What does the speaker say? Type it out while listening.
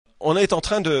On est en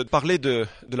train de parler de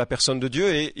la personne de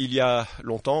Dieu et il y a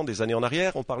longtemps, des années en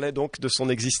arrière, on parlait donc de son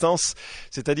existence,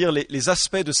 c'est-à-dire les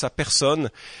aspects de sa personne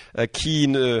qui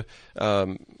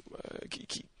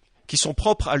sont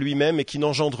propres à lui-même et qui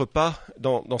n'engendrent pas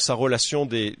dans sa relation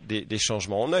des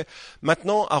changements. On est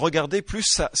maintenant à regarder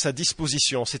plus sa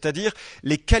disposition, c'est-à-dire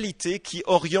les qualités qui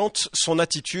orientent son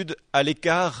attitude à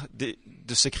l'égard de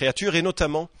ses créatures et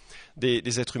notamment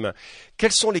des êtres humains.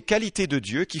 Quelles sont les qualités de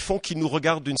Dieu qui font qu'il nous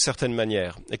regarde d'une certaine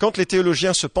manière? Et quand les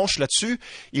théologiens se penchent là-dessus,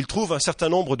 ils trouvent un certain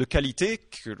nombre de qualités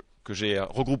que j'ai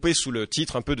regroupées sous le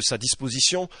titre un peu de sa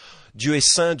disposition. Dieu est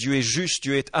saint, Dieu est juste,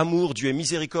 Dieu est amour, Dieu est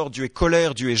miséricorde, Dieu est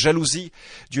colère, Dieu est jalousie,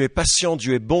 Dieu est patient,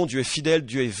 Dieu est bon, Dieu est fidèle,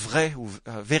 Dieu est vrai ou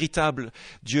véritable,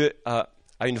 Dieu a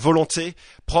une volonté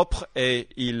propre et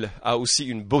il a aussi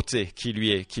une beauté qui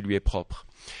lui est propre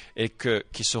et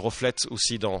qui se reflète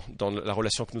aussi dans la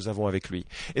relation que nous avons avec lui.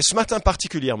 Et ce matin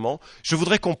particulièrement, je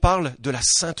voudrais qu'on parle de la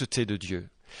sainteté de Dieu.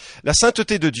 La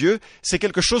sainteté de Dieu, c'est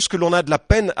quelque chose que l'on a de la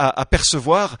peine à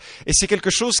percevoir et c'est quelque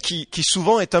chose qui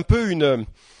souvent est un peu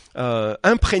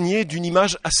imprégné d'une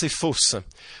image assez fausse.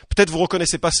 Peut-être vous ne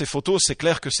reconnaissez pas ces photos, c'est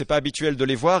clair que ce n'est pas habituel de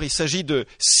les voir. Il s'agit de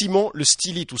Simon le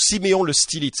Stylite ou Siméon le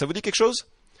Stylite. Ça vous dit quelque chose ?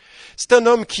 C'est un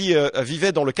homme qui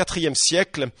vivait dans le IVe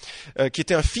siècle, qui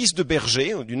était un fils de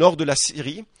berger du nord de la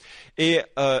Syrie. Et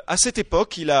à cette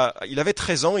époque, il avait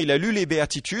 13 ans, il a lu les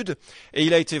Béatitudes et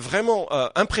il a été vraiment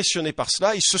impressionné par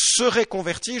cela. Il se serait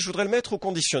converti, je voudrais le mettre au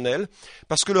conditionnel,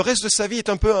 parce que le reste de sa vie est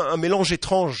un peu un mélange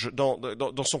étrange dans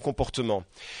son comportement.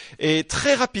 Et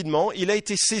très rapidement, il a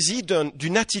été saisi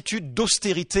d'une attitude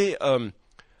d'austérité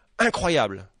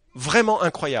incroyable, vraiment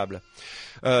incroyable.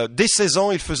 Dès 16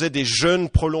 ans, il faisait des jeûnes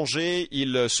prolongés,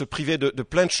 il se privait de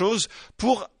plein de choses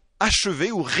pour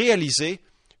achever ou réaliser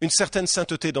une certaine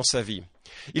sainteté dans sa vie.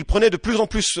 Il prenait de plus en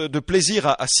plus de plaisir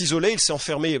à s'isoler, il s'est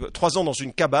enfermé 3 ans dans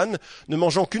une cabane, ne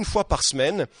mangeant qu'une fois par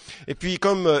semaine. Et puis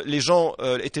comme les gens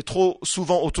étaient trop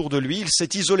souvent autour de lui, il s'est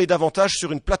isolé davantage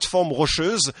sur une plateforme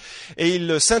rocheuse et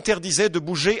il s'interdisait de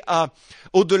bouger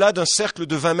au-delà d'un cercle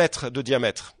de 20 mètres de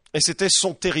diamètre. Et c'était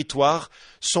son territoire,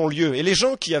 son lieu. Et les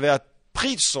gens qui avaient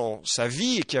appris sa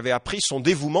vie et qui avaient appris son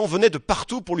dévouement venaient de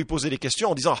partout pour lui poser des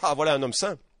questions en disant « Ah, voilà un homme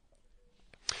saint ».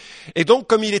 Et donc,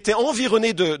 comme il était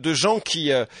environné de gens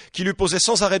qui lui posaient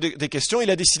sans arrêt des questions, il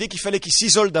a décidé qu'il fallait qu'il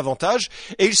s'isole davantage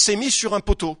et il s'est mis sur un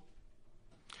poteau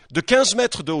de 15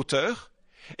 mètres de hauteur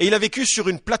et il a vécu sur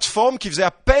une plateforme qui faisait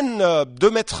à peine 2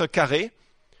 mètres carrés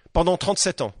pendant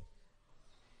 37 ans.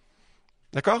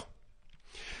 D'accord ?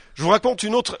 Je vous raconte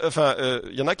une autre... Enfin,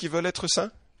 il y en a qui veulent être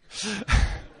saints ?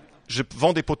 Je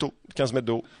vends des poteaux, 15 mètres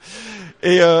de haut.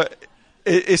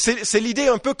 Et c'est l'idée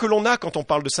un peu que l'on a quand on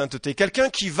parle de sainteté. Quelqu'un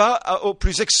qui va au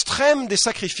plus extrême des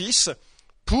sacrifices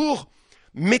pour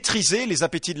maîtriser les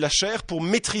appétits de la chair, pour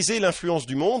maîtriser l'influence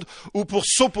du monde ou pour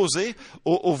s'opposer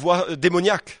aux voies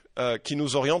démoniaques qui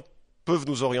peuvent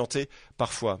nous orienter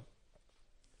parfois.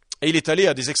 Et il est allé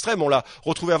à des extrêmes, on l'a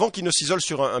retrouvé avant qu'il ne s'isole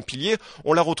sur un pilier,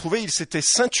 on l'a retrouvé, il s'était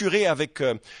ceinturé avec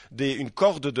une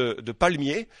corde de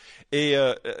palmier, et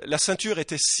la ceinture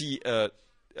était si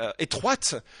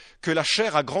étroite que la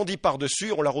chair a grandi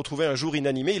par-dessus, on l'a retrouvé un jour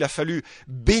inanimé, il a fallu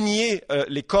baigner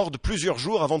les cordes plusieurs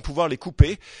jours avant de pouvoir les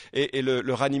couper et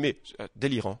le ranimer.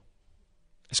 Délirant.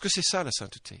 Est-ce que c'est ça la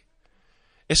sainteté ?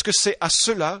 Est-ce que c'est à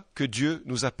cela que Dieu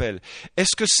nous appelle ?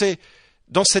 Est-ce que c'est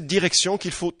dans cette direction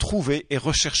qu'il faut trouver et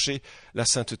rechercher la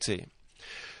sainteté?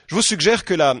 Je vous suggère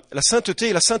que la sainteté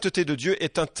et la sainteté de Dieu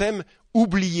est un thème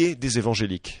oublié des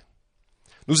évangéliques.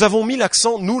 Nous avons mis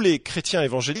l'accent, nous les chrétiens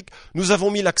évangéliques, nous avons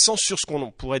mis l'accent sur ce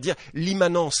qu'on pourrait dire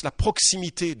l'immanence, la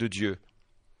proximité de Dieu.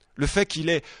 Le fait qu'il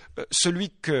est celui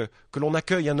que l'on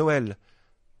accueille à Noël,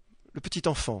 le petit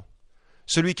enfant,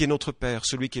 celui qui est notre Père,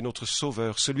 celui qui est notre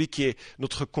Sauveur, celui qui est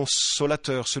notre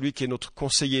consolateur, celui qui est notre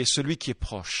conseiller, celui qui est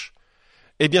proche.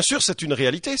 Et bien sûr, c'est une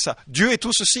réalité, ça. Dieu est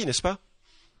tout ceci, n'est-ce pas ?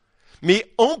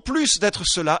 Mais en plus d'être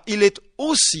cela, il est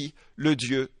aussi le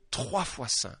Dieu 3 fois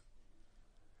saint.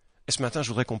 Et ce matin, je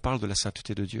voudrais qu'on parle de la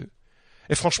sainteté de Dieu.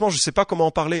 Et franchement, je ne sais pas comment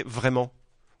en parler vraiment.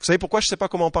 Vous savez pourquoi je ne sais pas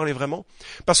comment en parler vraiment ?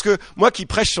 Parce que moi qui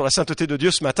prêche sur la sainteté de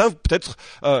Dieu ce matin, peut-être,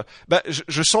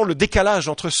 je sens le décalage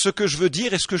entre ce que je veux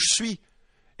dire et ce que je suis.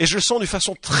 Et je le sens d'une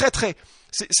façon très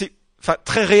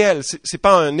réelle. C'est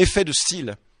pas un effet de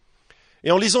style. Et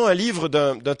en lisant un livre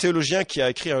d'un théologien qui a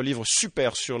écrit un livre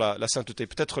super sur la sainteté,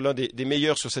 peut-être l'un des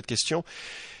meilleurs sur cette question,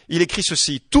 il écrit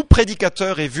ceci: « Tout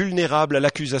prédicateur est vulnérable à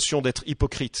l'accusation d'être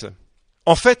hypocrite.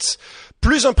 En fait,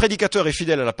 plus un prédicateur est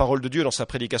fidèle à la parole de Dieu dans sa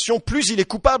prédication, plus il est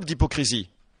coupable d'hypocrisie.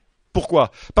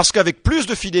 Pourquoi ? Parce qu'avec plus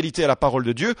de fidélité à la parole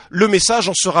de Dieu, le message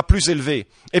en sera plus élevé.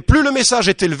 Et plus le message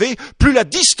est élevé, plus la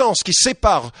distance qui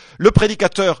sépare le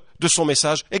prédicateur de son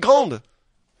message est grande.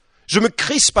 Je me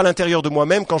crispe à l'intérieur de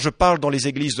moi-même quand je parle dans les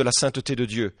églises de la sainteté de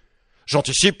Dieu.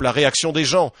 J'anticipe la réaction des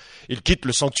gens. Ils quittent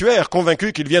le sanctuaire,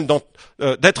 convaincus qu'ils viennent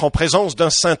d'être en présence d'un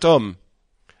saint homme.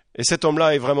 Et cet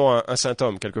homme-là est vraiment un saint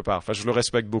homme, quelque part. Enfin, je le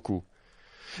respecte beaucoup.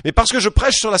 Mais parce que je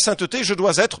prêche sur la sainteté, je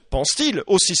dois être, pense-t-il,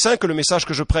 aussi saint que le message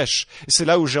que je prêche. Et c'est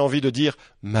là où j'ai envie de dire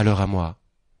 « malheur à moi ».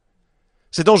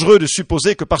 C'est dangereux de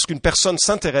supposer que parce qu'une personne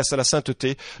s'intéresse à la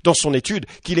sainteté dans son étude,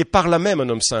 qu'il est par là même un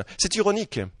homme saint. C'est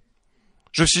ironique.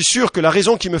 Je suis sûr que la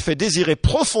raison qui me fait désirer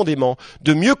profondément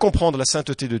de mieux comprendre la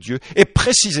sainteté de Dieu est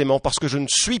précisément parce que je ne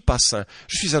suis pas saint.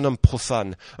 Je suis un homme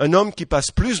profane, un homme qui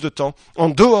passe plus de temps en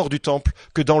dehors du temple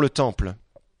que dans le temple.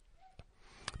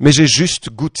 Mais j'ai juste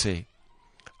goûté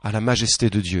à la majesté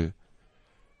de Dieu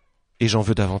et j'en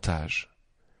veux davantage.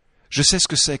 Je sais ce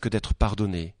que c'est que d'être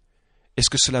pardonné et ce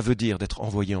que cela veut dire d'être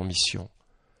envoyé en mission.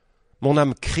 Mon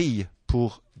âme crie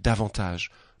pour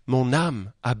davantage. Mon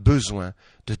âme a besoin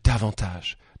de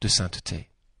davantage de sainteté.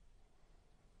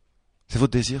 C'est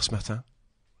votre désir ce matin?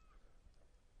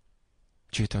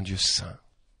 Dieu est un Dieu saint,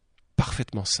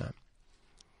 parfaitement saint.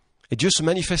 Et Dieu se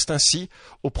manifeste ainsi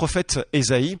au prophète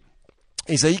Esaïe.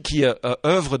 Esaïe qui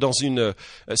œuvre dans une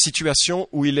situation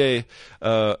où il est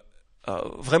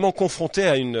vraiment confronté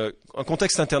à un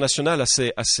contexte international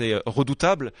assez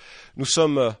redoutable. Nous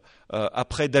sommes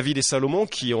après David et Salomon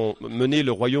qui ont mené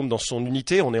le royaume dans son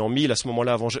unité. On est en 1000 à ce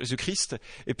moment-là avant Jésus-Christ.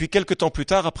 Et puis quelques temps plus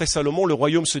tard, après Salomon, le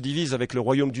royaume se divise avec le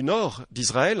royaume du nord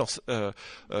d'Israël,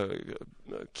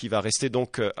 qui va rester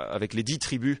donc avec les 10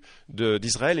 tribus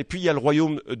d'Israël. Et puis il y a le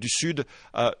royaume du sud,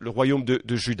 le royaume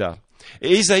de Juda.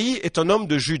 Et Esaïe est un homme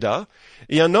de Juda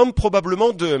et un homme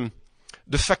probablement de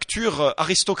facture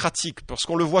aristocratique, parce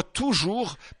qu'on le voit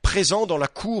toujours présent dans la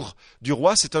cour du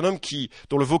roi. C'est un homme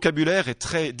dont le vocabulaire est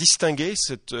très distingué.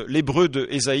 L'hébreu de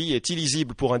Esaïe est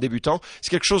illisible pour un débutant.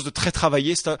 C'est quelque chose de très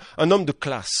travaillé. C'est un homme de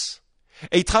classe.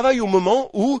 Et il travaille au moment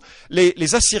où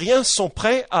les Assyriens sont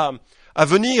prêts à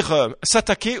venir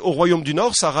s'attaquer au royaume du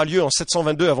Nord. Ça aura lieu en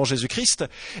 722 avant Jésus-Christ.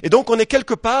 Et donc on est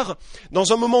quelque part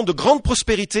dans un moment de grande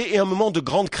prospérité et un moment de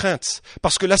grande crainte.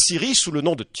 Parce que l'Assyrie, sous le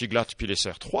nom de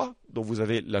Tiglath-Pileser III, dont vous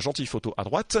avez la gentille photo à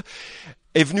droite,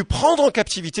 est venue prendre en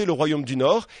captivité le royaume du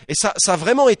Nord. Et ça a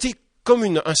vraiment été comme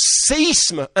un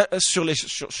séisme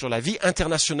sur la vie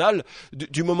internationale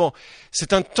du moment.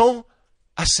 C'est un temps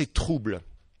assez trouble.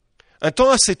 Un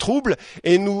temps assez trouble,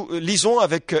 et nous lisons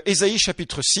avec Esaïe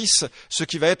chapitre 6, ce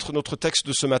qui va être notre texte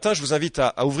de ce matin. Je vous invite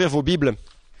à ouvrir vos Bibles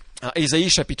à Esaïe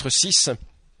chapitre 6,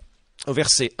 au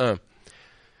verset 1.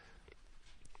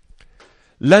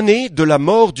 L'année de la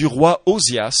mort du roi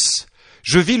Osias,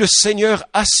 je vis le Seigneur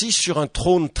assis sur un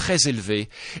trône très élevé,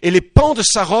 et les pans de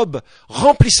sa robe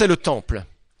remplissaient le temple.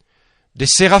 Des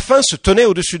séraphins se tenaient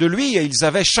au-dessus de lui, et ils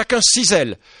avaient chacun 6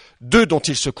 ailes, 2 dont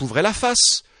ils se couvraient la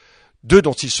face, 2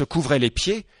 dont ils se couvraient les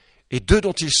pieds, et 2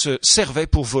 dont ils se servaient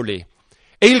pour voler.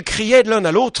 Et ils criaient de l'un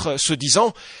à l'autre, se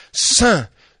disant, « Saint,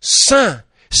 Saint,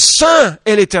 Saint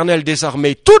est l'Éternel des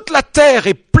armées, toute la terre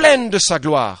est pleine de sa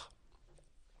gloire. »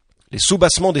 Les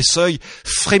soubassements des seuils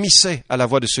frémissaient à la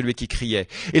voix de celui qui criait,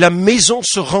 et la maison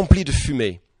se remplit de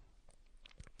fumée.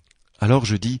 Alors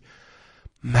je dis,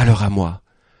 « Malheur à moi,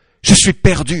 je suis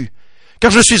perdu, car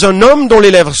je suis un homme dont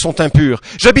les lèvres sont impures.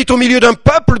 J'habite au milieu d'un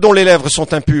peuple dont les lèvres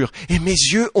sont impures. Et mes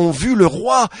yeux ont vu le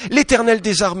roi, l'Éternel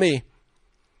des armées. »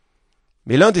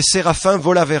 Mais l'un des séraphins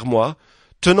vola vers moi,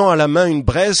 tenant à la main une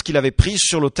braise qu'il avait prise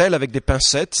sur l'autel avec des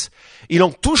pincettes. Il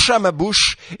en toucha ma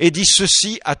bouche et dit, «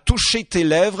 Ceci a touché tes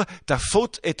lèvres, ta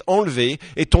faute est enlevée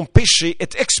et ton péché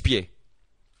est expié. »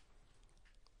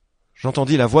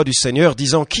 J'entendis la voix du Seigneur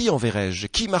disant, « Qui enverrai-je?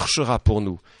 Qui marchera pour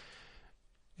nous ?»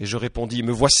 Et je répondis, «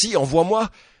 Me voici, envoie-moi. »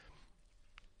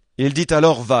 Et il dit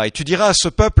alors, « Va, et tu diras à ce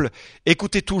peuple,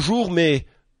 écoutez toujours, mais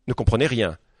ne comprenez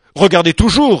rien. Regardez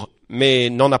toujours, mais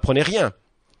n'en apprenez rien.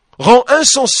 Rends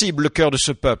insensible le cœur de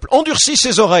ce peuple. Endurcis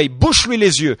ses oreilles, bouche-lui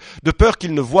les yeux, de peur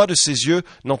qu'il ne voie de ses yeux,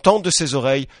 n'entende de ses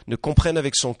oreilles, ne comprenne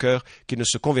avec son cœur, qu'il ne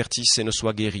se convertisse et ne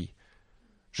soit guéri. »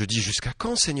 Je dis, « Jusqu'à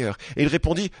quand, Seigneur ?» Et il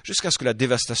répondit, « Jusqu'à ce que la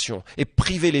dévastation ait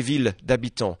privé les villes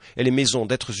d'habitants et les maisons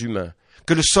d'êtres humains.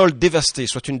 Que le sol dévasté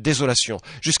soit une désolation,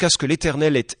 jusqu'à ce que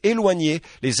l'Éternel ait éloigné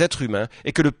les êtres humains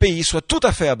et que le pays soit tout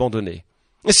à fait abandonné.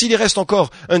 Et s'il y reste encore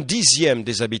 1/10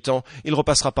 des habitants, il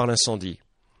repassera par l'incendie.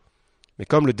 Mais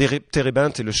comme le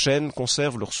térébinthe et le chêne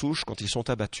conservent leur souche quand ils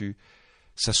sont abattus,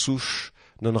 sa souche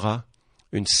donnera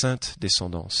une sainte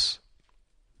descendance. »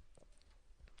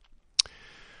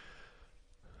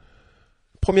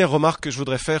 Première remarque que je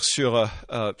voudrais faire sur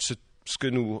ce que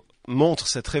nous montre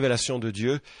cette révélation de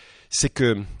Dieu, c'est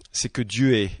que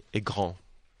Dieu est grand.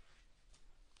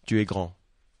 Dieu est grand.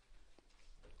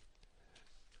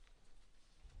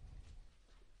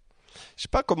 Je ne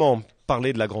sais pas comment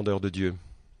parler de la grandeur de Dieu.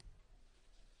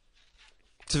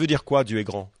 Ça veut dire quoi, Dieu est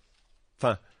grand?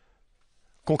 Enfin,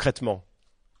 concrètement.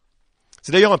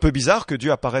 C'est d'ailleurs un peu bizarre que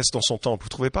Dieu apparaisse dans son temple, vous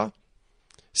ne trouvez pas?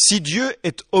 Si Dieu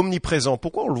est omniprésent,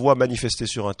 pourquoi on le voit manifester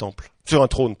sur un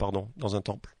trône, dans un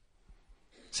temple?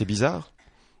 C'est bizarre.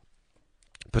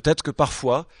 Peut-être que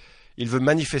parfois, il veut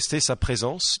manifester sa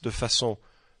présence de façon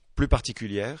plus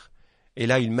particulière, et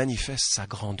là, il manifeste sa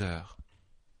grandeur.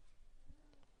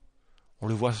 On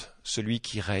le voit, celui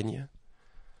qui règne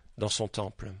dans son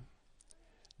temple.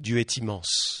 Dieu est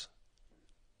immense.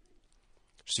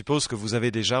 Je suppose que vous avez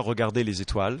déjà regardé les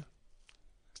étoiles.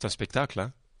 C'est un spectacle,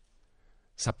 hein?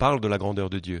 Ça parle de la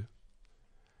grandeur de Dieu.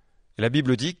 Et la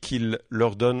Bible dit qu'il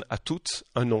leur donne à toutes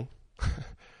un nom.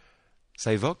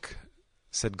 Ça évoque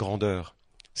cette grandeur,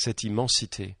 cette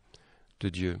immensité de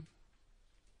Dieu.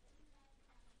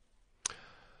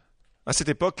 À cette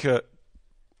époque,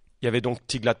 il y avait donc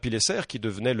Tiglath-Pileser qui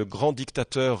devenait le grand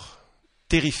dictateur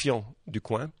terrifiant du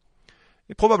coin.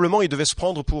 Et probablement, il devait se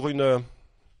prendre pour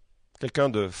quelqu'un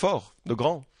de fort, de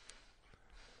grand.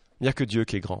 Il n'y a que Dieu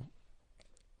qui est grand.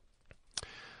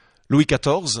 Louis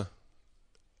XIV,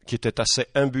 qui était assez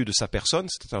imbu de sa personne,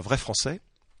 c'était un vrai Français,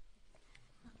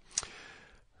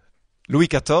 Louis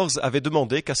XIV avait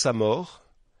demandé qu'à sa mort,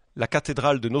 la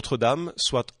cathédrale de Notre-Dame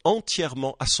soit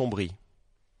entièrement assombrie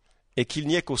et qu'il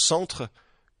n'y ait qu'au centre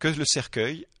que le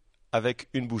cercueil avec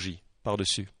une bougie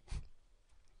par-dessus.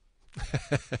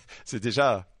 C'est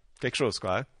déjà quelque chose,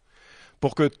 quoi. Hein?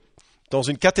 Pour que dans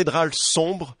une cathédrale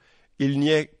sombre, il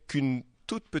n'y ait qu'une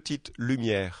toute petite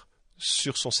lumière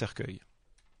sur son cercueil.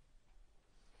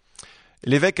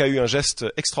 L'évêque a eu un geste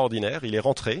extraordinaire. Il est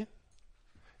rentré,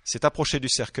 s'est approché du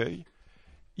cercueil,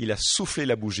 il a soufflé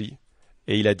la bougie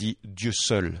et il a dit « Dieu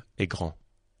seul est grand ».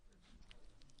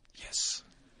 Yes.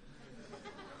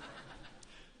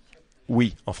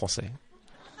 Oui, en français.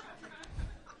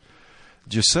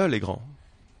 Dieu seul est grand.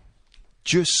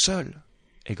 Dieu seul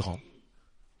est grand.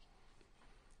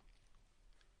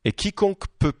 Et quiconque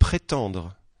peut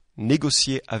prétendre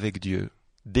négocier avec Dieu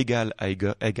d'égal à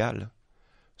égal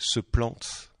se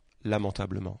plante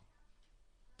lamentablement.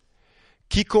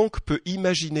 Quiconque peut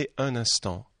imaginer un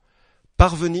instant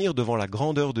parvenir devant la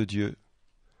grandeur de Dieu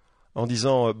en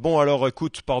disant « Bon alors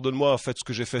écoute, pardonne-moi, faites ce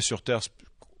que j'ai fait sur terre,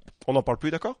 on n'en parle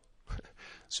plus, d'accord ?»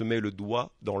 se met le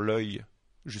doigt dans l'œil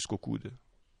jusqu'au coude.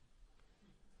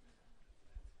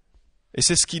 Et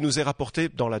c'est ce qui nous est rapporté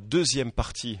dans la deuxième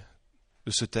partie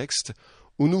de ce texte,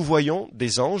 où nous voyons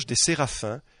des anges, des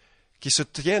séraphins, qui se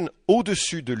tiennent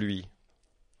au-dessus de lui.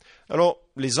 Alors,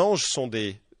 les anges sont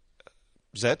des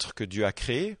êtres que Dieu a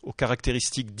créés, aux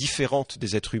caractéristiques différentes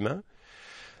des êtres humains.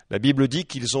 La Bible dit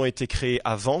qu'ils ont été créés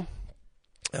avant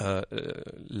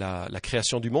la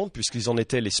création du monde, puisqu'ils en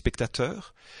étaient les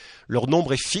spectateurs. Leur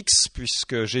nombre est fixe,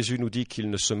 puisque Jésus nous dit qu'ils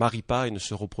ne se marient pas et ne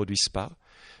se reproduisent pas.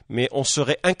 Mais on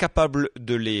serait incapable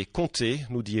de les compter,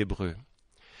 nous dit Hébreu.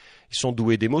 Ils sont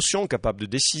doués d'émotions, capables de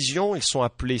décision, ils sont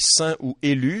appelés saints ou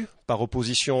élus, par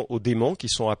opposition aux démons qui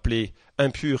sont appelés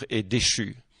impurs et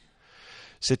déchus.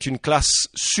 C'est une classe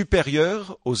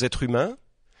supérieure aux êtres humains.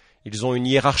 Ils ont une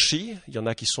hiérarchie, il y en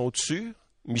a qui sont au-dessus.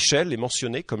 Michel est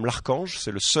mentionné comme l'archange,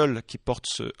 c'est le seul qui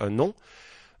porte un nom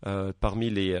parmi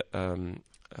les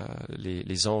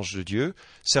anges de Dieu.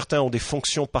 Certains ont des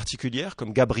fonctions particulières,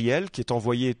 comme Gabriel, qui est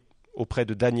envoyé auprès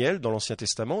de Daniel dans l'Ancien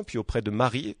Testament, puis auprès de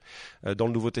Marie dans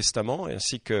le Nouveau Testament,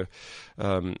 ainsi que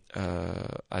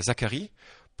à Zacharie,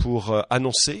 pour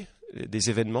annoncer des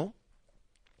événements.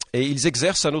 Et ils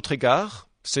exercent à notre égard,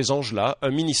 ces anges-là, un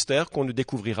ministère qu'on ne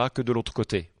découvrira que de l'autre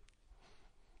côté.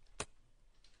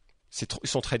 Ils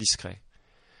sont très discrets.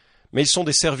 Mais ils sont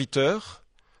des serviteurs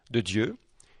de Dieu,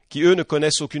 qui eux ne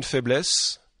connaissent aucune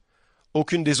faiblesse,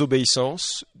 aucune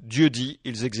désobéissance. Dieu dit,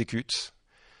 ils exécutent.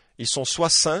 Ils sont soit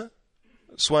saints,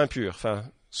 soit impurs, enfin,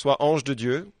 soit anges de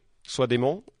Dieu, soit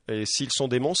démons. Et s'ils sont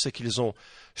démons, c'est qu'ils ont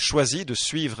choisi de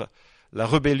suivre la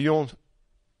rébellion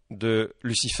de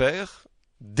Lucifer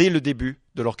dès le début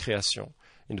de leur création.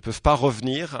 Ils ne peuvent pas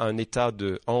revenir à un état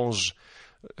de ange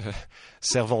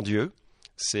servant Dieu.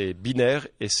 C'est binaire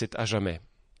et c'est à jamais.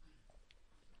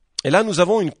 Et là, nous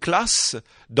avons une classe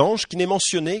d'anges qui n'est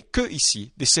mentionnée que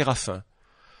ici, des séraphins.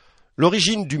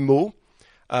 L'origine du mot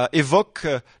évoque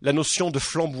la notion de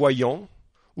flamboyant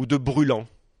ou de brûlant.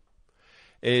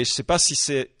 Et je ne sais pas si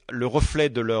c'est le reflet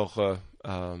de leur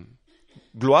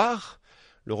gloire,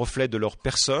 le reflet de leur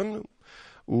personne,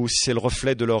 ou si c'est le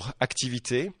reflet de leur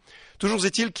activité. Toujours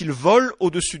est-il qu'ils volent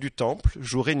au-dessus du temple,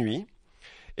 jour et nuit,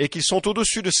 et qu'ils sont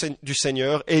au-dessus du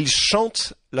Seigneur, et ils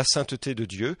chantent la sainteté de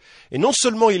Dieu. Et non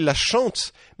seulement ils la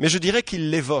chantent, mais je dirais qu'ils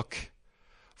l'évoquent.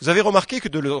 Vous avez remarqué que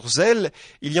de leurs ailes,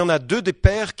 il y en a 2 des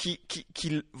pères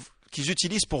qu'ils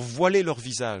utilisent pour voiler leur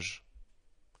visage.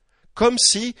 Comme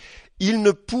si ils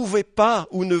ne pouvaient pas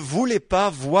ou ne voulaient pas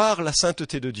voir la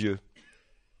sainteté de Dieu.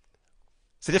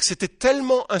 C'est-à-dire que c'était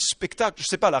tellement un spectacle, je ne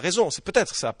sais pas la raison, c'est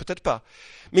peut-être ça, peut-être pas.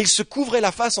 Mais ils se couvraient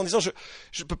la face en disant, je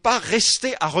ne peux pas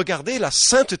rester à regarder la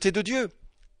sainteté de Dieu.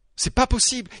 C'est pas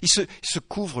possible. Ils se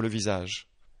couvrent le visage.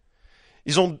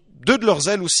 Ils ont 2 de leurs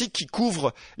ailes aussi qui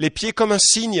couvrent les pieds comme un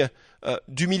signe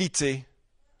d'humilité.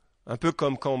 Un peu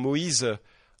comme quand Moïse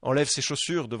enlève ses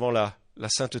chaussures devant la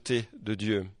sainteté de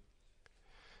Dieu.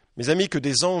 Mes amis, que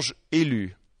des anges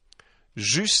élus,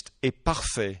 justes et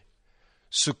parfaits,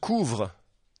 se couvrent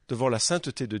devant la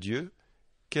sainteté de Dieu,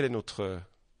 quelle est notre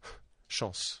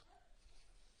chance?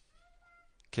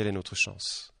 Quelle est notre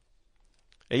chance?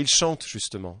 Et ils chantent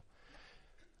justement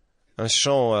un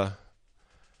chant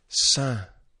saint,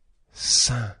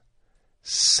 saint,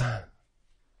 saint.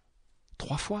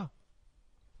 3 fois.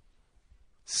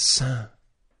 Saint,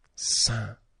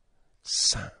 saint,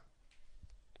 saint.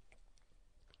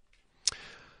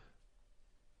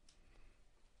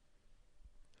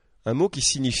 Un mot qui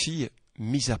signifie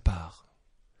mis à part.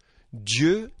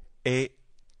 Dieu est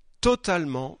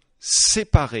totalement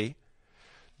séparé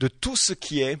de tout ce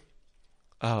qui est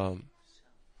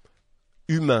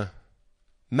humain,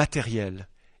 matériel.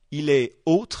 Il est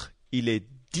autre, il est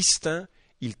distinct,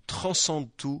 il transcende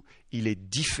tout, il est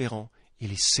différent,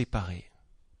 il est séparé.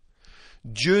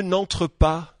 Dieu n'entre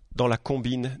pas dans la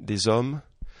combine des hommes.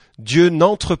 Dieu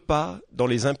n'entre pas dans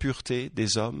les impuretés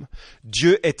des hommes.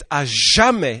 Dieu est à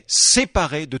jamais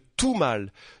séparé de tout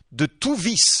mal, de tout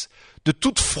vice, de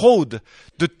toute fraude,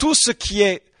 de tout ce qui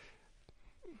est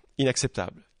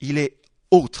inacceptable. Il est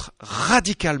autre,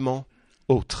 radicalement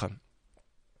autre.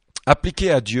 Appliquée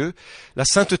à Dieu, la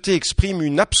sainteté exprime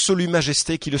une absolue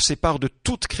majesté qui le sépare de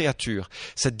toute créature,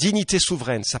 sa dignité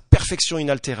souveraine, sa perfection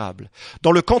inaltérable.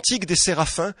 Dans le cantique des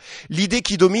séraphins, l'idée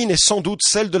qui domine est sans doute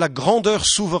celle de la grandeur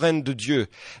souveraine de Dieu.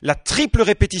 La triple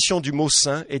répétition du mot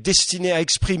saint est destinée à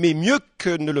exprimer mieux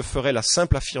que ne le ferait la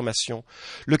simple affirmation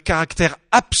le caractère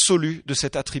absolu de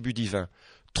cet attribut divin.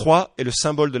 3 est le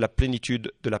symbole de la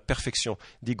plénitude, de la perfection,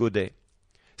 dit Godet.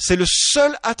 C'est le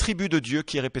seul attribut de Dieu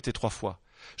qui est répété 3 fois.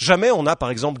 Jamais on a, par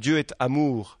exemple, Dieu est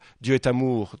amour, Dieu est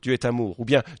amour, Dieu est amour, ou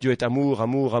bien Dieu est amour,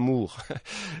 amour, amour.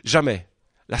 Jamais.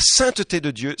 La sainteté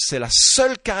de Dieu, c'est la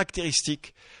seule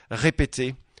caractéristique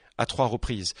répétée à 3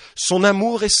 reprises. Son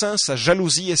amour est saint, sa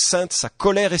jalousie est sainte, sa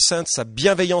colère est sainte, sa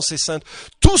bienveillance est sainte,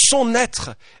 tout son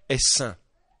être est saint.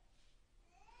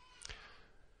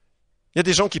 Il y a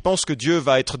des gens qui pensent que Dieu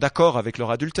va être d'accord avec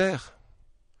leur adultère.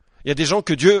 Il y a des gens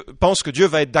qui pensent que Dieu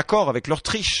va être d'accord avec leur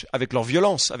triche, avec leur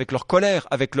violence, avec leur colère,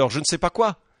 avec leur je ne sais pas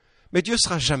quoi. Mais Dieu ne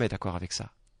sera jamais d'accord avec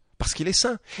ça. Parce qu'il est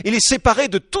saint. Il est séparé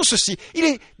de tout ceci. Il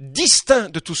est distinct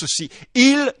de tout ceci.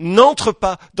 Il n'entre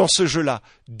pas dans ce jeu-là.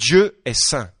 Dieu est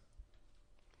saint.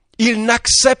 Il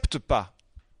n'accepte pas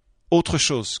autre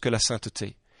chose que la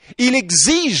sainteté. Il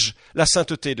exige la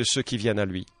sainteté de ceux qui viennent à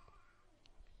lui.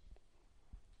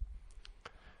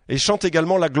 Et il chante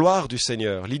également la gloire du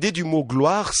Seigneur. L'idée du mot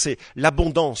gloire, c'est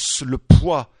l'abondance, le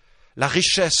poids, la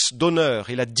richesse d'honneur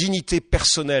et la dignité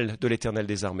personnelle de l'Éternel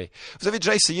des armées. Vous avez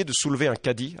déjà essayé de soulever un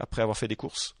caddie après avoir fait des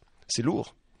courses? C'est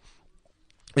lourd.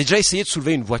 Vous avez déjà essayé de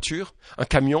soulever une voiture, un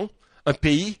camion, un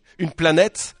pays, une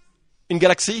planète, une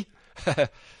galaxie?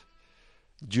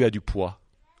 Dieu a du poids.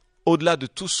 Au-delà de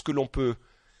tout ce que l'on peut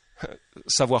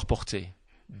savoir porter,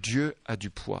 Dieu a du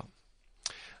poids.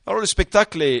 Alors le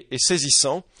spectacle est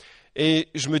saisissant et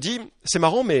je me dis, c'est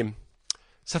marrant, mais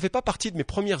ça ne fait pas partie de mes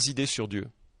premières idées sur Dieu.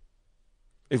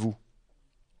 Et vous?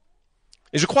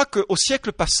 Et je crois qu'au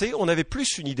siècle passé, on avait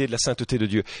plus une idée de la sainteté de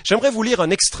Dieu. J'aimerais vous lire un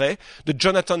extrait de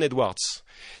Jonathan Edwards.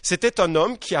 C'était un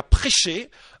homme qui a prêché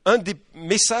un des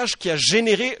messages qui a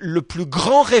généré le plus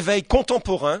grand réveil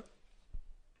contemporain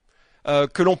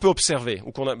que l'on peut observer.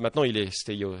 Maintenant,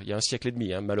 c'était il y a un siècle et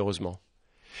demi, malheureusement.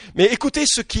 Mais écoutez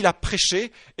ce qu'il a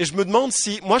prêché, et je me demande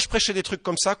si, moi je prêchais des trucs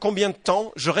comme ça, combien de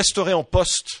temps je resterai en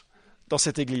poste dans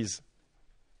cette église.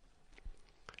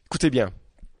 Écoutez bien.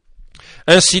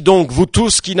 Ainsi donc, vous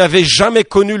tous qui n'avez jamais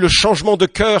connu le changement de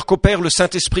cœur qu'opère le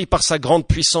Saint-Esprit par sa grande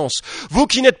puissance, vous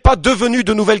qui n'êtes pas devenus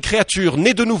de nouvelles créatures,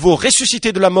 nés de nouveau,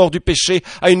 ressuscités de la mort du péché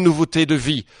à une nouveauté de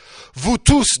vie, vous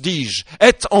tous, dis-je,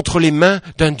 êtes entre les mains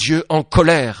d'un Dieu en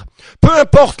colère. Peu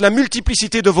importe la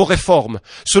multiplicité de vos réformes,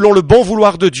 selon le bon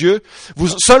vouloir de Dieu,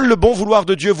 seul le bon vouloir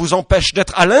de Dieu vous empêche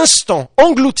d'être à l'instant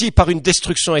englouti par une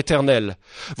destruction éternelle.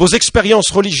 Vos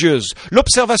expériences religieuses,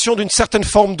 l'observation d'une certaine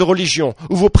forme de religion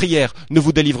ou vos prières ne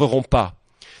vous délivreront pas.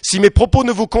 Si mes propos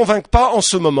ne vous convainquent pas en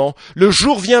ce moment, le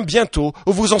jour vient bientôt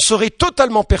où vous en serez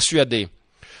totalement persuadés.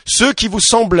 ceux qui vous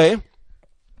ressemblaient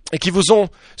et qui vous ont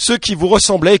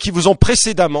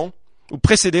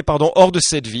précédé, hors de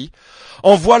cette vie,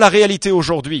 en voient la réalité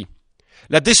aujourd'hui.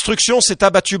 La destruction s'est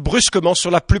abattue brusquement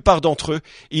sur la plupart d'entre eux.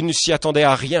 Ils ne s'y attendaient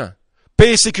à rien.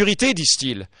 Paix et sécurité,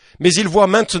 disent-ils, mais ils voient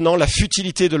maintenant la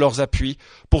futilité de leurs appuis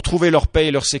pour trouver leur paix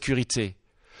et leur sécurité.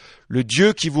 Le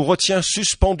Dieu qui vous retient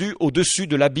suspendu au-dessus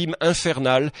de l'abîme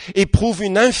infernal éprouve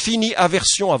une infinie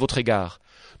aversion à votre égard,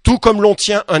 tout comme l'on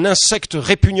tient un insecte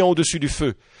répugnant au-dessus du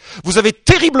feu. Vous avez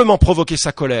terriblement provoqué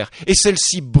sa colère, et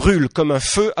celle-ci brûle comme un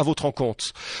feu à votre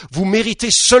encontre. Vous méritez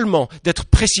seulement d'être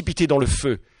précipité dans le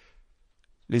feu.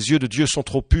 Les yeux de Dieu sont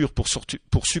trop purs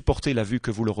pour supporter la vue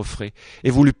que vous leur offrez,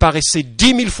 et vous lui paraissez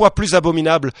 10 000 fois plus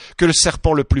abominable que le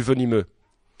serpent le plus venimeux.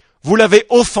 Vous l'avez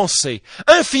offensé,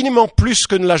 infiniment plus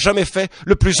que ne l'a jamais fait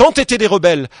le plus entêté des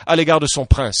rebelles à l'égard de son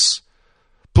prince.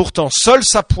 Pourtant, seule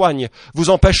sa poigne vous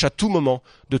empêche à tout moment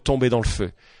de tomber dans le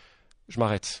feu. Je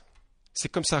m'arrête. C'est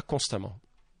comme ça constamment.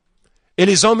 Et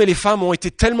les hommes et les femmes ont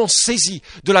été tellement saisis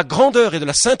de la grandeur et de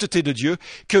la sainteté de Dieu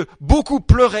que beaucoup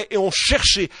pleuraient et ont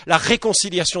cherché la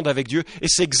réconciliation d'avec Dieu. Et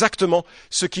c'est exactement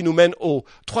ce qui nous mène au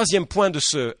troisième point de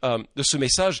ce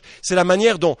message. C'est la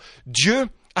manière dont Dieu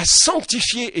a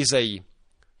sanctifié Esaïe.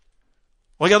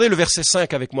 Regardez le verset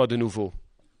 5 avec moi de nouveau.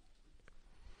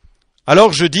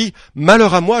 Alors je dis,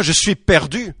 malheur à moi, je suis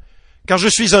perdu, car je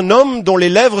suis un homme dont les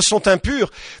lèvres sont impures.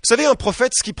 Vous savez, un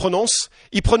prophète, ce qu'il prononce,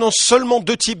 il prononce seulement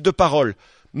 2 types de paroles,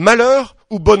 malheur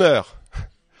ou bonheur.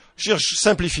 Je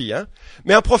simplifie, hein.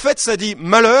 Mais un prophète, ça dit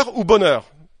malheur ou bonheur,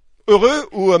 heureux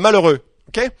ou malheureux.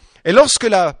 Okay? Et lorsque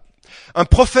un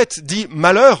prophète dit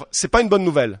malheur, c'est pas une bonne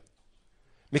nouvelle.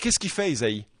 Mais qu'est-ce qu'il fait,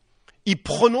 Esaïe? Il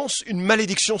prononce une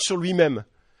malédiction sur lui-même.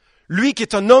 Lui qui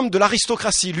est un homme de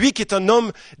l'aristocratie, lui qui est un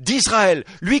homme d'Israël,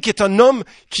 lui qui est un homme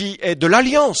qui est de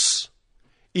l'Alliance.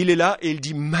 Il est là et il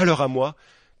dit « Malheur à moi,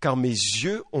 car mes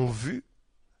yeux ont vu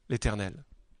l'Éternel ».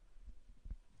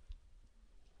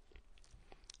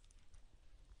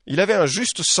 Il avait un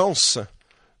juste sens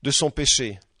de son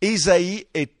péché. Esaïe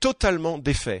est totalement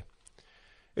défait.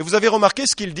 Et vous avez remarqué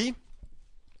ce qu'il dit?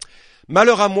 «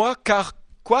 Malheur à moi, car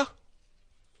quoi?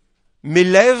 Mes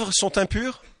lèvres sont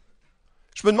impures ?»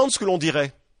 Je me demande ce que l'on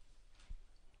dirait.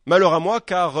 Malheur à moi,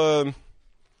 car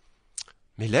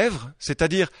mes lèvres,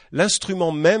 c'est-à-dire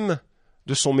l'instrument même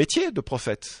de son métier de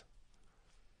prophète,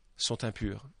 sont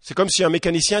impures. C'est comme si un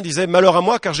mécanicien disait « Malheur à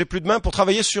moi, car j'ai plus de main pour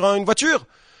travailler sur une voiture ».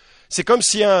 C'est comme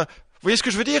si vous voyez ce que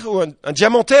je veux dire? Ou un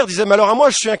diamantaire disait « Malheur à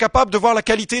moi, je suis incapable de voir la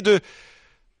qualité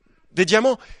des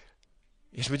diamants ».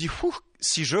 Et je me dis,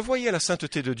 si je voyais la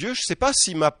sainteté de Dieu, je ne sais pas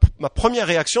si ma première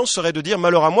réaction serait de dire «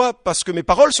 Malheur à moi, parce que mes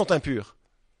paroles sont impures ».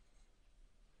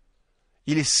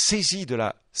 Il est saisi de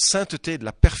la sainteté, de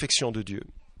la perfection de Dieu.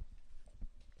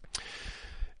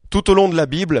 Tout au long de la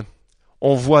Bible,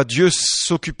 on voit Dieu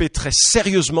s'occuper très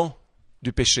sérieusement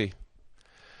du péché.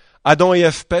 Adam et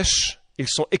Ève pêchent, ils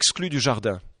sont exclus du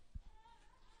jardin.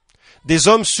 Des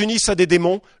hommes s'unissent à des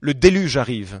démons, le déluge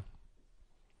arrive.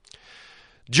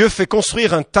 Dieu fait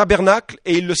construire un tabernacle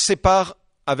et il le sépare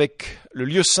avec le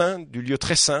lieu saint du lieu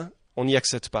très saint, on n'y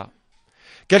accède pas.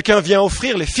 Quelqu'un vient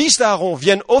offrir, les fils d'Aaron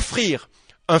viennent offrir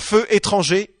un feu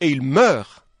étranger et il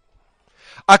meurt.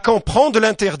 Akan prend de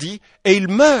l'interdit et il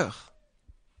meurt.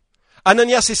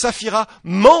 Ananias et Saphira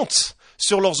mentent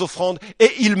sur leurs offrandes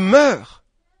et ils meurent.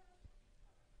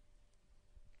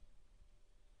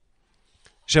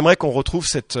 J'aimerais qu'on retrouve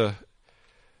cette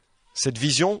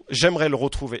vision, j'aimerais le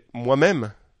retrouver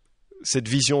moi-même, cette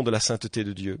vision de la sainteté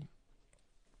de Dieu.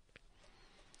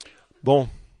 Bon,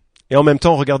 et en même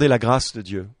temps, regardez la grâce de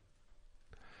Dieu.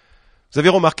 Vous avez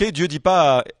remarqué, Dieu ne dit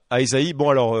pas à Esaïe, bon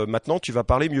alors maintenant tu vas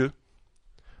parler mieux.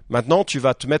 Maintenant tu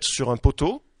vas te mettre sur un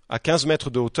poteau à 15 mètres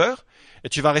de hauteur et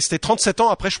tu vas rester 37 ans,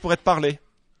 après je pourrai te parler.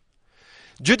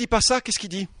 Dieu ne dit pas ça, qu'est-ce qu'il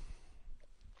dit?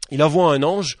 Il envoie un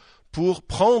ange pour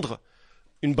prendre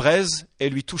une braise et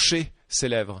lui toucher ses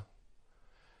lèvres.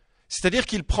 C'est-à-dire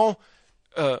qu'il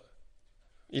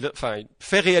il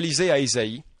fait réaliser à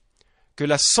Esaïe que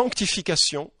la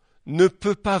sanctification ne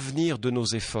peut pas venir de nos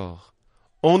efforts.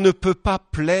 On ne peut pas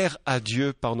plaire à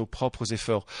Dieu par nos propres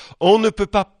efforts. On ne peut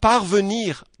pas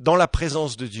parvenir dans la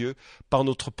présence de Dieu par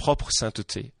notre propre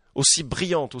sainteté, aussi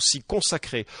brillante, aussi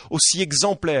consacrée, aussi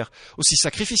exemplaire, aussi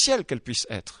sacrificielle qu'elle puisse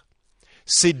être.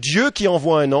 C'est Dieu qui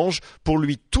envoie un ange pour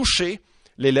lui toucher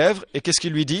les lèvres. Et qu'est-ce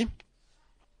qu'il lui dit?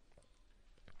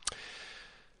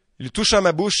 Il touche à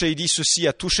ma bouche et il dit ceci: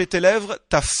 à toucher tes lèvres,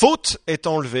 ta faute est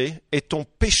enlevée et ton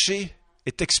péché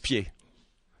est expié.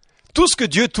 Tout ce que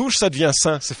Dieu touche, ça devient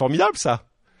saint. C'est formidable, ça.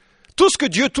 Tout ce que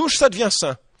Dieu touche, ça devient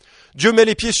saint. Dieu met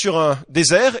les pieds sur un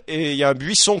désert et il y a un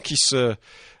buisson qui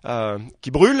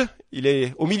brûle. Il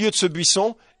est au milieu de ce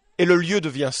buisson et le lieu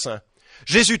devient saint.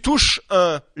 Jésus touche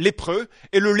un lépreux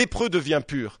et le lépreux devient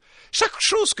pur. Chaque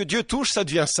chose que Dieu touche, ça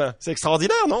devient saint. C'est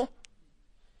extraordinaire, non?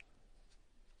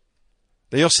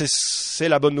 D'ailleurs, c'est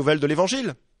la bonne nouvelle de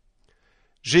l'Évangile.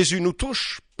 Jésus nous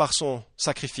touche par son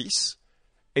sacrifice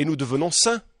et nous devenons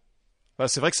saints. Enfin,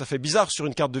 c'est vrai que ça fait bizarre sur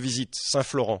une carte de visite,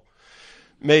 Saint-Florent.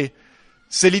 Mais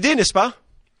c'est l'idée, n'est-ce pas?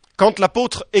 Quand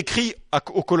l'apôtre écrit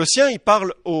aux Colossiens,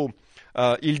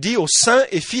 il dit aux saints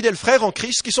et fidèles frères en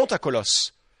Christ qui sont à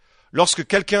Colosse. Lorsque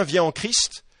quelqu'un vient à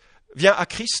Christ,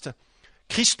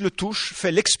 Christ le touche,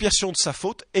 fait l'expiation de sa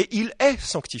faute et il est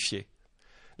sanctifié.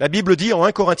 La Bible dit en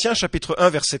 1 Corinthiens chapitre 1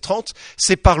 verset 30, «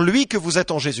 C'est par lui que vous êtes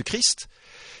en Jésus-Christ,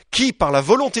 qui par la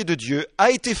volonté de Dieu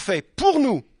a été fait pour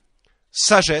nous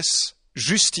sagesse,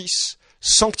 justice,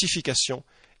 sanctification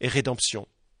et rédemption. »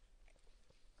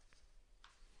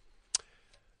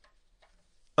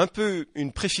 Un peu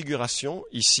une préfiguration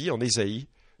ici en Esaïe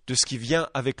de ce qui vient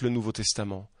avec le Nouveau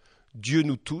Testament. Dieu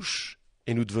nous touche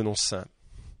et nous devenons saints.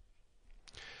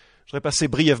 Je voudrais passer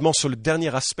brièvement sur le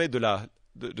dernier aspect de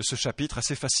ce chapitre,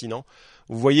 assez fascinant.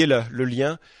 Vous voyez le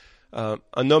lien.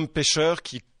 Un homme pécheur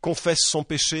qui confesse son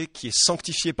péché, qui est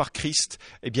sanctifié par Christ,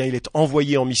 eh bien, il est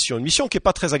envoyé en mission. Une mission qui n'est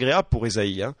pas très agréable pour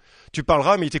Esaïe. Tu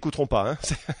parleras, mais ils ne t'écouteront pas.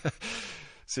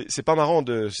 C'est pas marrant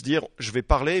de se dire, je vais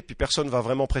parler, puis personne ne va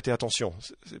vraiment prêter attention.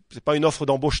 C'est pas une offre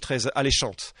d'embauche très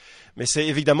alléchante. Mais c'est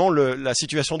évidemment la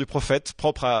situation du prophète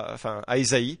propre à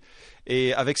Esaïe.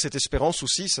 Et avec cette espérance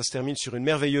aussi, ça se termine sur une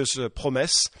merveilleuse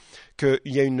promesse qu'il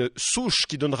y a une souche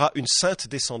qui donnera une sainte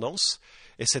descendance.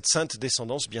 Et cette sainte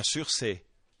descendance, bien sûr, c'est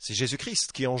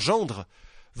Jésus-Christ qui engendre,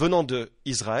 venant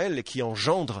d'Israël, et qui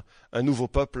engendre un nouveau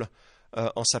peuple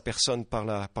en sa personne par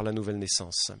la nouvelle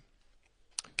naissance.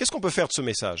 Qu'est-ce qu'on peut faire de ce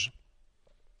message?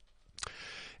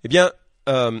 Eh bien,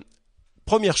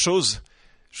 première chose,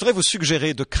 je voudrais vous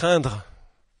suggérer de craindre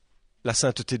la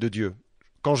sainteté de Dieu.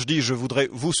 Quand je dis je voudrais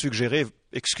vous suggérer,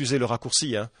 excusez le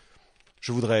raccourci,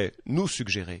 je voudrais nous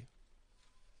suggérer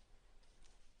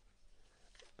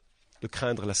de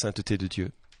craindre la sainteté de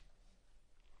Dieu.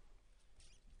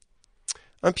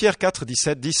 1 Pierre 4,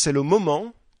 17 dit « C'est le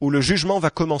moment où le jugement va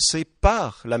commencer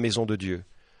par la maison de Dieu.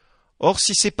 Or,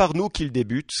 si c'est par nous qu'il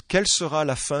débute, quelle sera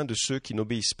la fin de ceux qui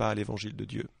n'obéissent pas à l'évangile de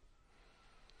Dieu ?»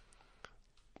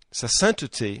 Sa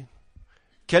sainteté,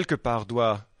 quelque part,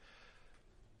 doit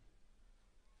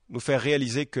nous faire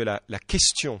réaliser que la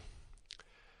question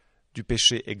du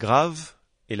péché est grave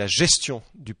et la gestion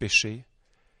du péché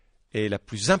est la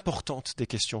plus importante des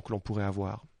questions que l'on pourrait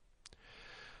avoir.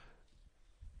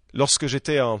 Lorsque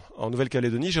j'étais en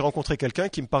Nouvelle-Calédonie, j'ai rencontré quelqu'un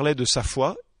qui me parlait de sa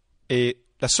foi et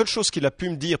la seule chose qu'il a pu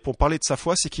me dire pour parler de sa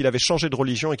foi, c'est qu'il avait changé de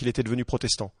religion et qu'il était devenu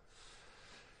protestant.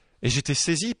 Et j'étais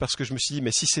saisi parce que je me suis dit,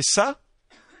 mais si c'est ça,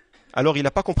 alors il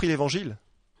n'a pas compris l'évangile.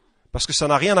 Parce que ça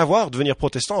n'a rien à voir, devenir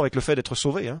protestant, avec le fait d'être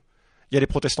sauvé. Il y a des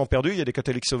protestants perdus, il y a des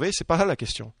catholiques sauvés, c'est pas là la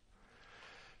question.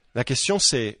 La question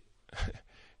c'est,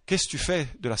 qu'est-ce que tu fais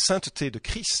de la sainteté de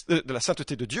Christ, de la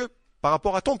sainteté de Dieu par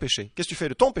rapport à ton péché? Qu'est-ce que tu fais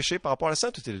de ton péché par rapport à la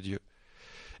sainteté de Dieu?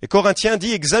 Et Corinthiens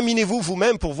dit, examinez-vous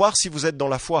vous-même pour voir si vous êtes dans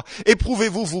la foi.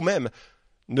 Éprouvez-vous vous-même.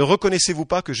 Ne reconnaissez-vous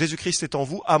pas que Jésus-Christ est en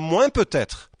vous, à moins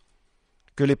peut-être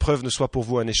que l'épreuve ne soit pour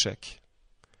vous un échec.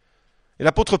 Et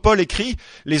l'apôtre Paul écrit,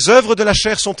 les œuvres de la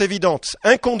chair sont évidentes,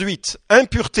 inconduite,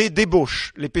 impureté,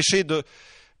 débauche, les péchés de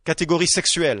catégorie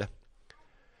sexuelle,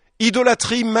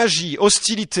 idolâtrie, magie,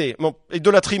 hostilité,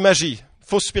 idolâtrie, magie,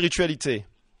 fausse spiritualité,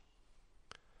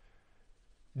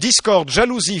 discorde,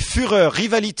 jalousie, fureur,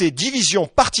 rivalité, division,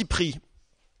 parti pris,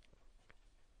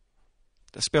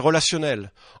 aspect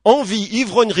relationnel, envie,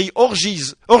 ivrognerie,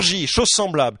 orgie, choses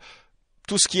semblables,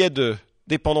 tout ce qui est de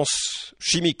dépendance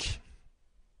chimique.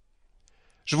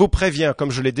 Je vous préviens,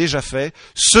 comme je l'ai déjà fait,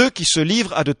 ceux qui se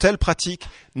livrent à de telles pratiques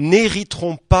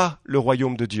n'hériteront pas le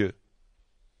royaume de Dieu.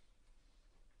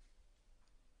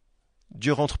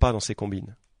 Dieu ne rentre pas dans ces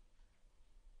combines.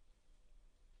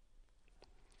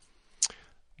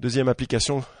 Deuxième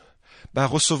application,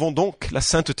 recevons donc la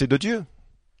sainteté de Dieu,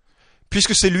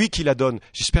 puisque c'est lui qui la donne.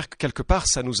 J'espère que quelque part,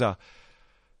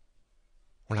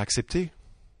 on l'a accepté.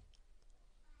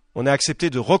 On a accepté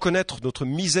de reconnaître notre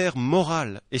misère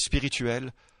morale et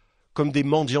spirituelle comme des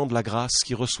mendiants de la grâce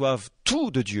qui reçoivent tout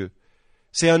de Dieu.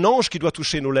 C'est un ange qui doit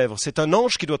toucher nos lèvres, c'est un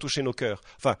ange qui doit toucher nos cœurs.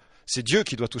 Enfin, c'est Dieu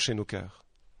qui doit toucher nos cœurs.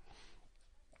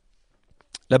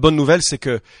 La bonne nouvelle, c'est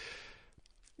que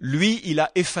lui, il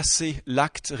a effacé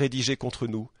l'acte rédigé contre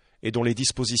nous et dont les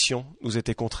dispositions nous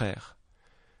étaient contraires.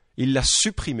 Il l'a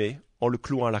supprimé en le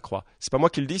clouant à la croix. C'est pas moi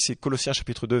qui le dis, c'est Colossiens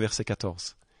chapitre 2, verset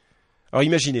 14. Alors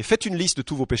imaginez, faites une liste de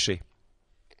tous vos péchés.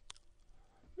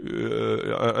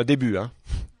 Un début,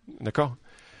 d'accord?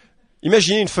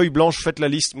 Imaginez une feuille blanche, faites la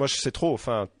liste. Moi, c'est trop,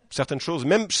 certaines choses.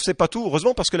 Même, je ne sais pas tout,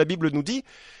 heureusement, parce que la Bible nous dit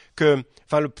que,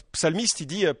 le psalmiste, il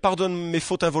dit « Pardonne mes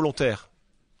fautes involontaires »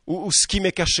 ou ce qui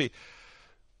m'est caché.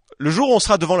 Le jour où on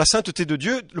sera devant la sainteté de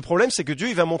Dieu, le problème, c'est que Dieu,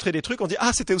 il va montrer des trucs, on dit «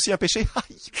 Ah, c'était aussi un péché !»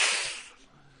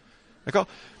 D'accord ?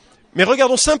 Mais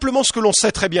regardons simplement ce que l'on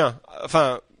sait très bien.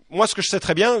 Moi, ce que je sais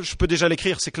très bien, je peux déjà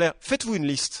l'écrire, c'est clair. Faites-vous une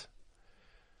liste.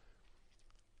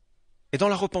 Et dans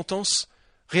la repentance,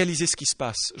 réalisez ce qui se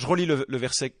passe. Je relis le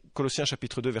verset, Colossiens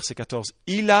chapitre 2, verset 14. «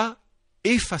 Il a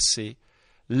effacé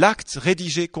l'acte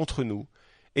rédigé contre nous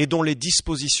et dont les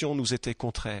dispositions nous étaient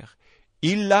contraires.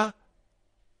 Il l'a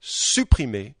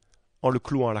supprimé en le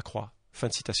clouant à la croix. » Fin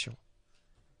de citation.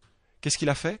 Qu'est-ce qu'il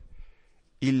a fait ?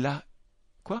 Il l'a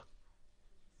quoi ?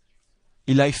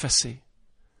 Il l'a effacé.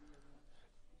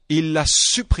 Il l'a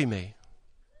supprimé.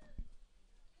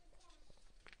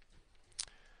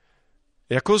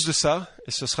 Et à cause de ça,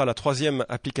 et ce sera la troisième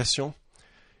application,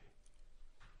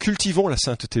 cultivons la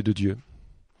sainteté de Dieu.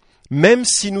 Même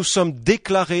si nous sommes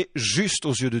déclarés justes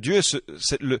aux yeux de Dieu,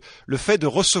 le fait de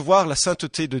recevoir la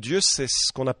sainteté de Dieu, c'est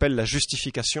ce qu'on appelle la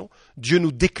justification. Dieu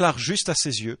nous déclare justes à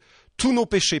ses yeux. Tous nos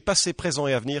péchés, passés, présents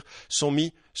et à venir, sont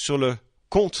mis sur le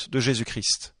compte de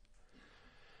Jésus-Christ.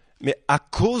 Mais à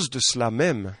cause de cela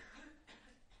même,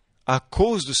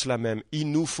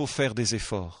 il nous faut faire des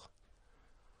efforts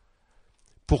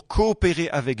pour coopérer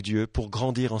avec Dieu, pour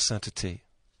grandir en sainteté.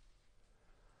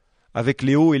 Avec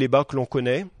les hauts et les bas que l'on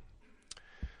connaît,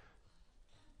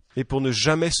 et pour ne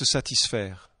jamais se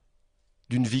satisfaire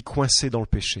d'une vie coincée dans le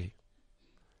péché.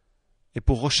 Et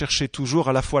pour rechercher toujours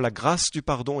à la fois la grâce du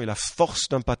pardon et la force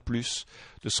d'un pas de plus,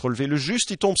 de se relever. Le juste,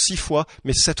 il tombe 6 fois,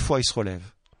 mais 7 fois, il se relève.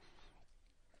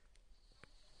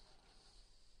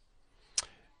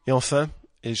 Et enfin,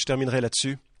 et je terminerai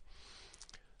là-dessus,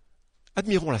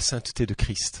 admirons la sainteté de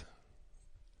Christ.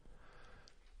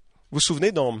 Vous vous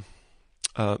souvenez, dans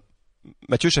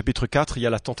Matthieu chapitre 4, il y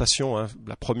a la tentation,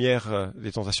 la première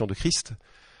des tentations de Christ,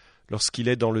 lorsqu'il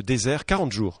est dans le désert,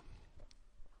 40 jours.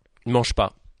 Il ne mange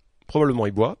pas. Probablement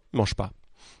il boit, il ne mange pas.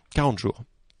 40 jours.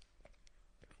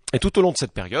 Et tout au long de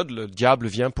cette période, le diable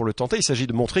vient pour le tenter. Il s'agit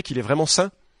de montrer qu'il est vraiment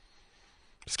saint.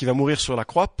 Parce qu'il va mourir sur la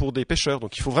croix pour des pécheurs.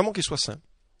 Donc il faut vraiment qu'il soit saint.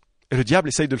 Et le diable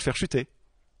essaye de le faire chuter.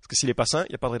 Parce que s'il n'est pas saint,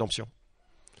 il n'y a pas de rédemption.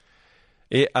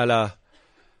 Et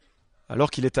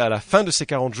alors qu'il est à la fin de ces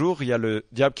 40 jours, il y a le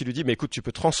diable qui lui dit « Mais écoute, tu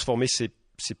peux transformer ces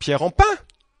pierres en pain.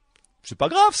 C'est pas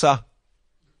grave, ça. »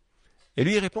 Et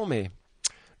lui, il répond « Mais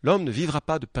l'homme ne vivra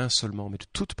pas de pain seulement, mais de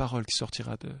toute parole qui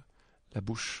sortira de ma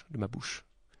bouche. »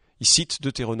 Il cite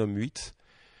Deutéronome 8.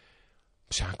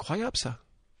 C'est incroyable, ça.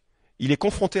 Il est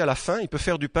confronté à la faim, il peut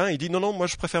faire du pain, il dit « Non, moi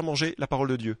je préfère manger la parole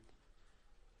de Dieu. »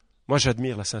 Moi,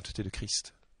 j'admire la sainteté de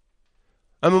Christ.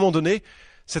 À un moment donné,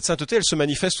 cette sainteté, elle se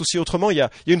manifeste aussi autrement. Il y a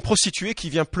une prostituée qui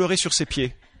vient pleurer sur ses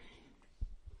pieds.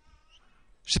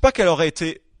 Je ne sais pas quelles auraient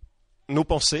été nos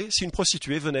pensées si une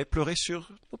prostituée venait pleurer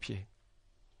sur nos pieds.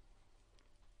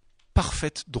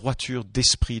 Parfaite droiture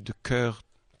d'esprit, de cœur,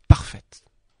 parfaite.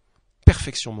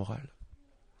 Perfection morale.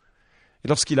 Et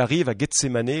lorsqu'il arrive à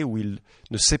Gethsémanée, où il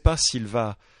ne sait pas s'il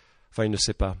va... il ne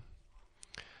sait pas.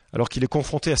 Alors qu'il est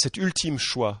confronté à cet ultime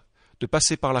choix de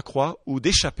passer par la croix ou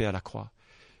d'échapper à la croix,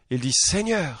 il dit «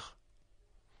 Seigneur,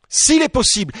 s'il est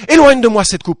possible, éloigne de moi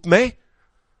cette coupe, mais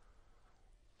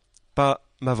pas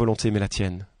ma volonté, mais la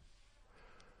tienne. »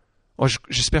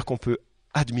 J'espère qu'on peut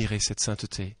admirer cette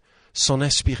sainteté, s'en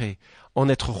inspirer, en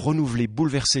être renouvelé,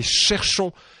 bouleversé.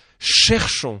 Cherchons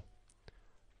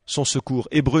son secours.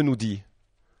 Hébreu nous dit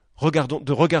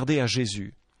de regarder à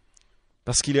Jésus,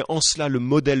 parce qu'il est en cela le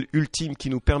modèle ultime qui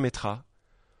nous permettra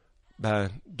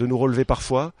de nous relever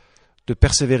parfois, de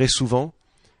persévérer souvent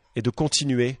et de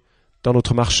continuer dans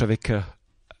notre marche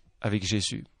avec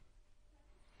Jésus.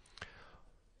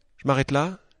 Je m'arrête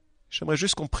là. J'aimerais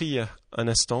juste qu'on prie un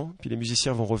instant, puis les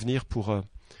musiciens vont revenir pour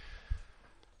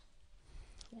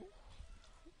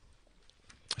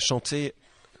chanter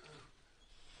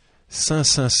 « Saint,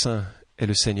 Saint, Saint est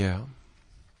le Seigneur ».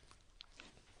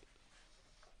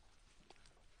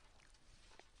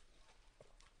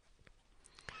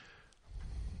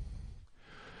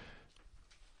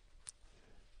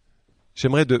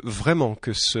 J'aimerais vraiment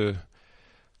que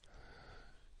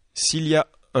s'il y a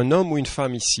un homme ou une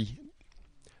femme ici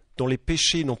dont les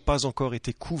péchés n'ont pas encore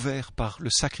été couverts par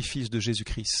le sacrifice de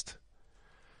Jésus-Christ,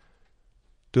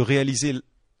 de réaliser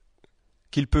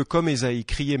qu'il peut, comme Esaïe,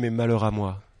 crier « Mes malheurs à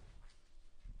moi ».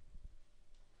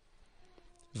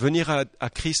 Venir à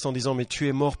Christ en disant « Mais tu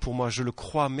es mort pour moi, je le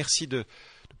crois, merci de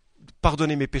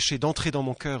pardonner mes péchés, d'entrer dans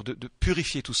mon cœur, de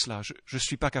purifier tout cela, je ne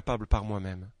suis pas capable par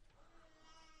moi-même ».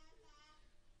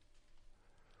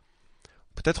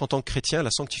 Peut-être en tant que chrétien, la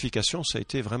sanctification, ça a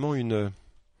été vraiment une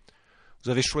Vous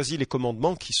avez choisi les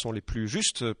commandements qui sont les plus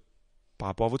justes par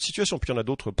rapport à votre situation, puis il y en a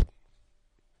d'autres.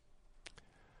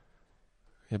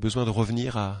 Il y a besoin de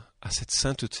revenir à cette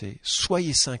sainteté.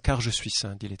 Soyez saints, car je suis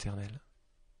saint, dit l'Éternel.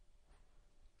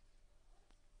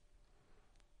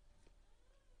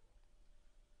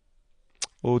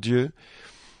 Ô Dieu,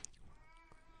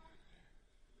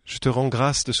 je te rends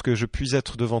grâce de ce que je puis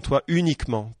être devant toi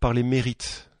uniquement par les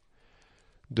mérites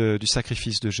du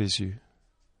sacrifice de Jésus.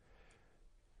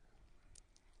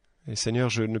 Et Seigneur,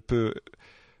 je ne peux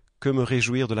que me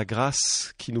réjouir de la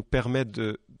grâce qui nous permet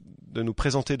de nous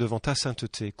présenter devant ta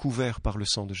sainteté, couverts par le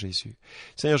sang de Jésus.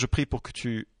 Seigneur, je prie pour que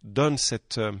tu donnes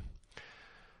cette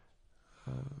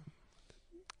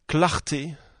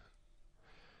clarté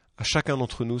à chacun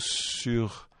d'entre nous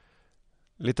sur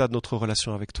l'état de notre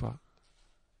relation avec toi.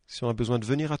 Si on a besoin de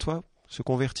venir à toi, se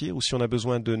convertir, ou si on a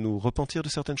besoin de nous repentir de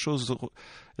certaines choses,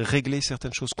 régler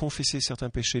certaines choses, confesser certains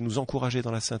péchés, nous encourager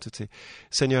dans la sainteté.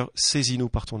 Seigneur, saisis-nous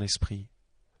par ton esprit.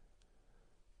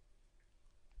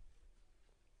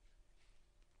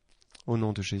 Au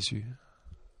nom de Jésus.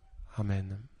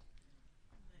 Amen.